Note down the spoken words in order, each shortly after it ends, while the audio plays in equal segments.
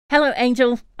Hello,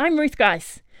 Angel. I'm Ruth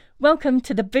Grice. Welcome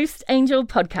to the Boost Angel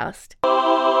podcast.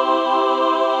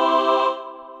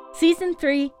 Season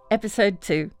 3, Episode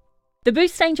 2. The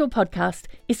Boost Angel podcast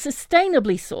is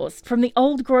sustainably sourced from the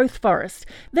old growth forest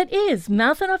that is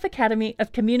Mouth and Off Academy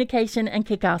of Communication and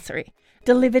Kikassery,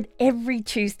 delivered every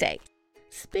Tuesday.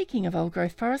 Speaking of old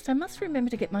growth forest, I must remember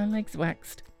to get my legs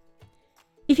waxed.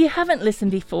 If you haven't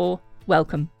listened before,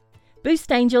 welcome. Boost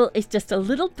Angel is just a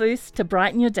little boost to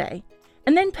brighten your day,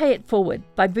 and then pay it forward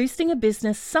by boosting a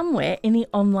business somewhere in the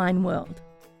online world.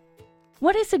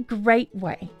 What is a great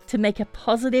way to make a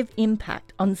positive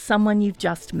impact on someone you've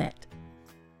just met?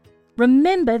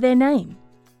 Remember their name.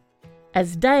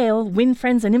 As Dale, Win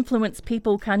Friends and Influence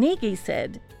People Carnegie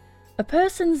said, a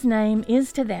person's name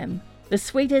is to them the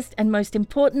sweetest and most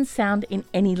important sound in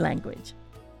any language.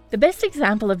 The best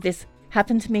example of this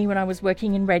happened to me when I was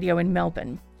working in radio in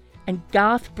Melbourne, and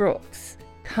Garth Brooks,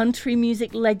 country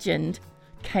music legend,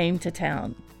 came to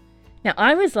town. Now,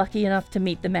 I was lucky enough to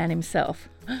meet the man himself,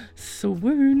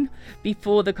 swoon,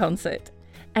 before the concert.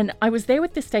 And I was there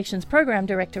with the station's program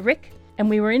director, Rick,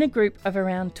 and we were in a group of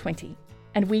around 20.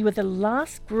 And we were the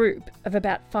last group of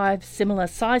about 5 similar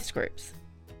sized groups.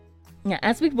 Now,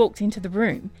 as we walked into the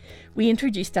room, we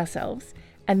introduced ourselves,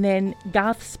 and then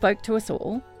Garth spoke to us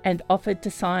all and offered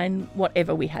to sign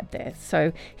whatever we had there.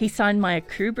 So he signed my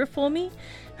Akubra for me,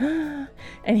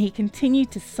 and he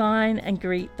continued to sign and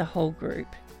greet the whole group.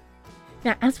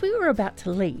 Now, as we were about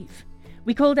to leave,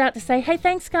 we called out to say, "Hey,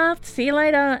 thanks, Garth, see you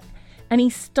later." And he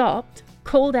stopped,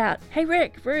 called out, "Hey,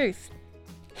 Rick, Ruth."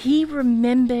 He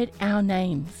remembered our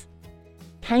names,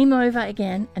 came over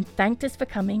again and thanked us for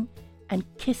coming and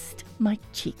kissed my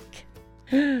cheek.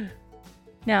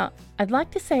 Now, I'd like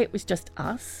to say it was just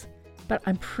us, but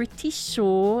I'm pretty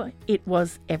sure it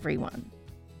was everyone.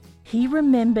 He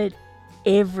remembered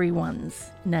everyone's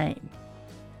name.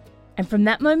 And from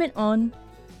that moment on,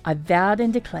 I vowed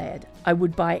and declared I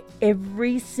would buy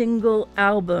every single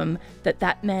album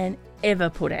that man ever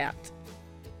put out.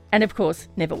 And of course,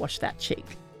 never wash that cheek.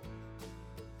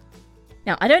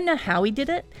 Now, I don't know how he did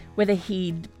it, whether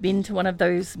he'd been to one of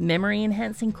those memory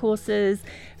enhancing courses,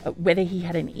 whether he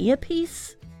had an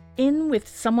earpiece in with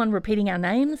someone repeating our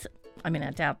names. I mean,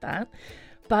 I doubt that.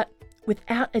 But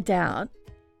without a doubt,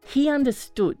 he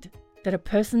understood that a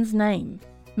person's name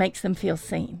makes them feel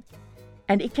seen,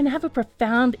 and it can have a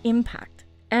profound impact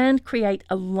and create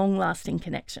a long-lasting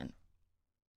connection.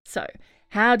 So,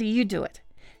 how do you do it?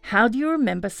 How do you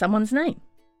remember someone's name?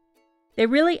 There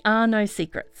really are no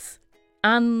secrets,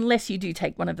 unless you do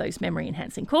take one of those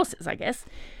memory-enhancing courses, I guess.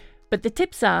 But the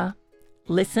tips are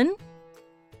listen,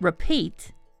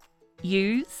 repeat,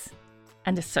 use,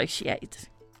 and associate.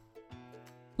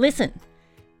 Listen,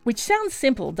 which sounds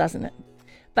simple, doesn't it?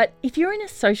 But if you're in a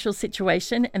social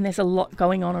situation and there's a lot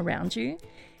going on around you,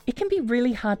 it can be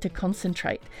really hard to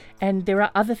concentrate, and there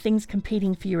are other things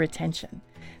competing for your attention.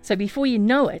 So before you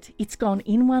know it, it's gone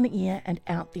in one ear and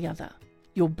out the other.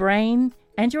 Your brain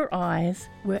and your eyes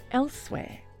were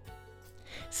elsewhere.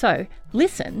 So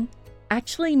listen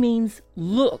actually means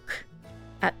look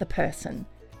at the person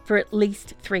for at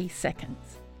least 3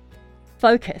 seconds.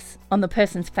 Focus on the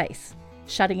person's face,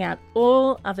 shutting out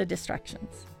all other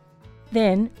distractions.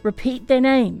 Then repeat their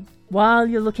name while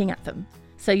you're looking at them,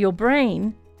 so your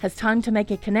brain has time to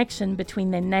make a connection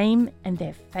between their name and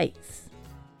their face.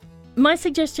 My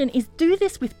suggestion is do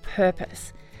this with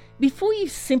purpose. Before you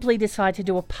simply decide to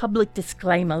do a public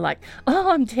disclaimer like, "Oh,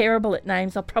 I'm terrible at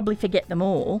names, I'll probably forget them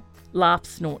all," laugh,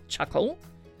 snort, chuckle,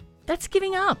 that's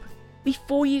giving up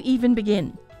before you even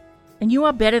begin. And you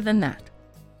are better than that.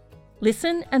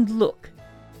 Listen and look,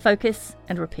 focus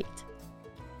and repeat.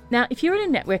 Now, if you're at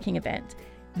a networking event,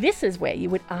 this is where you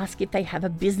would ask if they have a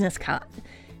business card,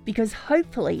 because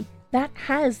hopefully that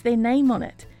has their name on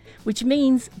it, which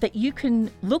means that you can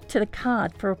look to the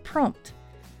card for a prompt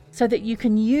so that you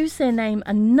can use their name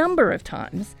a number of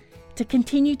times to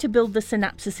continue to build the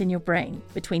synapses in your brain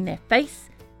between their face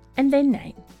and their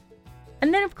name.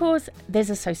 And then, of course, there's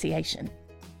association.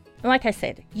 Like I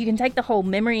said, you can take the whole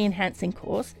memory enhancing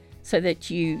course so that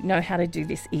you know how to do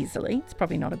this easily. It's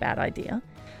probably not a bad idea.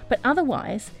 But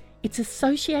otherwise, it's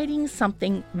associating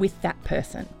something with that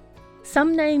person.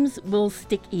 Some names will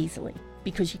stick easily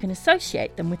because you can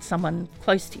associate them with someone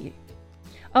close to you.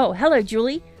 "Oh, hello,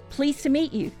 Julie. Pleased to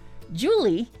meet you.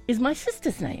 Julie is my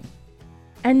sister's name."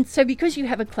 And so because you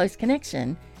have a close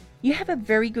connection, you have a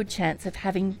very good chance of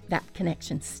having that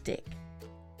connection stick.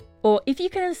 Or if you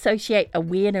can associate a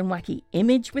weird and wacky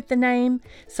image with the name,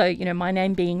 so, my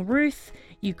name being Ruth,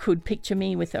 you could picture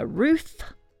me with a Ruth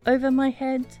over my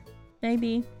head,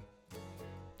 maybe.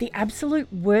 The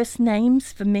absolute worst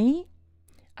names for me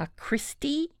are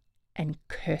Christy and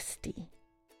Kirsty.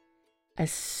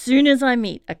 As soon as I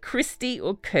meet a Christy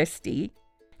or Kirsty,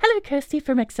 hello Kirsty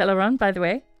from Acceleron, by the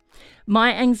way,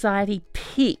 my anxiety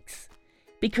peaks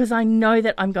because I know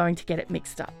that I'm going to get it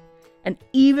mixed up. And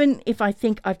even if I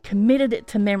think I've committed it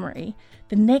to memory,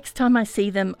 the next time I see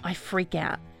them, I freak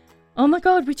out. Oh my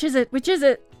God, which is it? Which is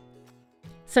it?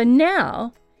 So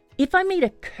now, if I meet a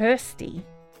Kirsty,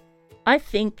 I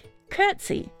think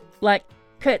curtsy, like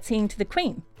curtsying to the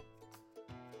Queen.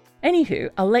 Anywho,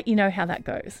 I'll let you know how that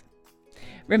goes.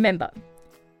 Remember,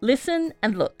 listen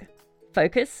and look,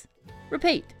 focus,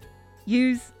 repeat,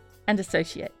 use and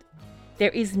associate.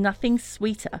 There is nothing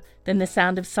sweeter than the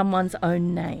sound of someone's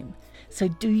own name, so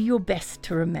do your best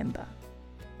to remember.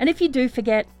 And if you do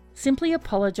forget, simply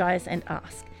apologise and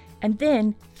ask, and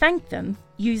then thank them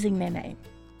using their name.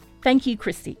 Thank you,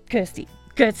 Kirsty.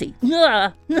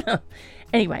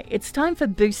 Anyway, it's time for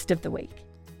Boost of the Week.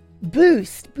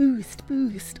 Boost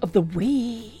of the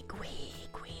week.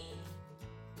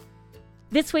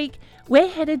 This week, we're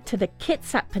headed to the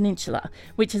Kitsap Peninsula,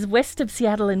 which is west of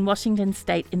Seattle in Washington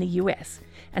State in the US,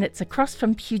 and it's across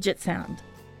from Puget Sound.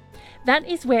 That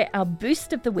is where our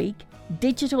Boost of the Week,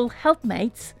 Digital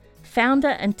Helpmates, founder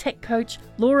and tech coach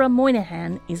Laura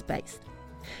Moynihan is based.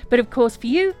 But of course for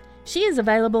you, she is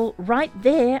available right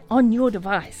there on your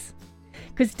device.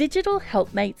 Because Digital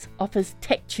Helpmates offers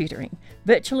tech tutoring,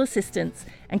 virtual assistants,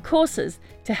 and courses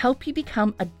to help you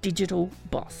become a digital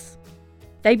boss.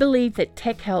 They believe that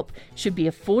tech help should be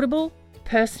affordable,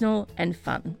 personal, and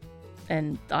fun.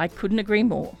 And I couldn't agree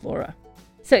more, Laura.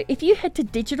 So if you head to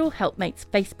Digital Helpmates'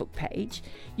 Facebook page,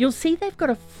 you'll see they've got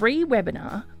a free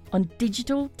webinar on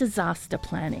digital disaster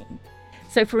planning.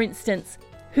 So for instance,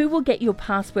 who will get your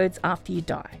passwords after you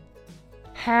die?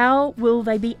 How will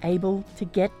they be able to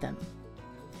get them?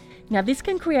 Now this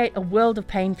can create a world of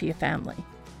pain for your family.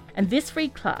 And this free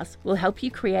class will help you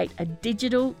create a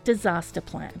digital disaster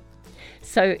plan.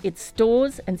 So it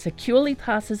stores and securely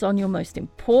passes on your most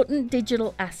important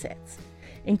digital assets,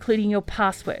 including your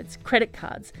passwords, credit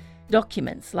cards,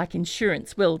 documents like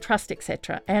insurance, will, trust,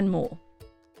 etc., and more.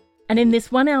 And in this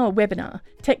 1-hour webinar,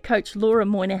 tech coach Laura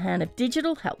Moynihan of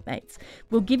Digital Helpmates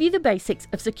will give you the basics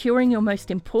of securing your most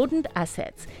important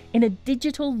assets in a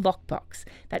digital lockbox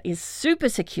that is super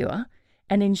secure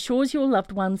and ensures your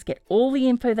loved ones get all the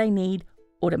info they need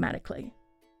automatically.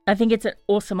 I think it's an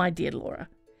awesome idea, Laura.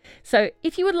 So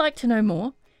if you would like to know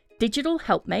more, Digital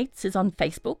Helpmates is on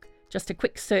Facebook, just a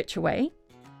quick search away.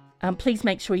 Please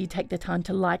make sure you take the time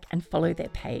to like and follow their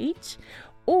page.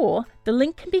 Or the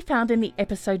link can be found in the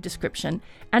episode description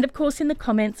and of course in the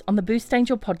comments on the Boost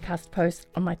Angel podcast post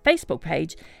on my Facebook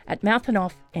page at Mouth and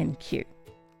Off NQ.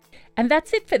 And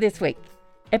that's it for this week,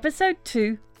 episode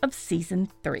 2 of season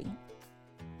 3.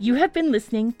 You have been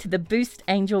listening to the Boost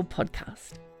Angel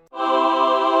podcast.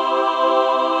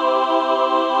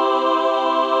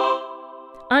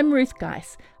 I'm Ruth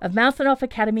Geis of Mouth and Off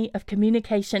Academy of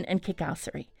Communication and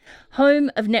Kickassery,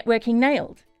 home of Networking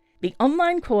Nailed, the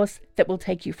online course that will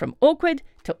take you from awkward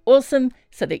to awesome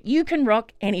so that you can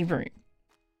rock any room.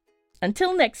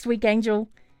 Until next week, Angel,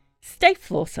 stay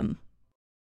flawsome.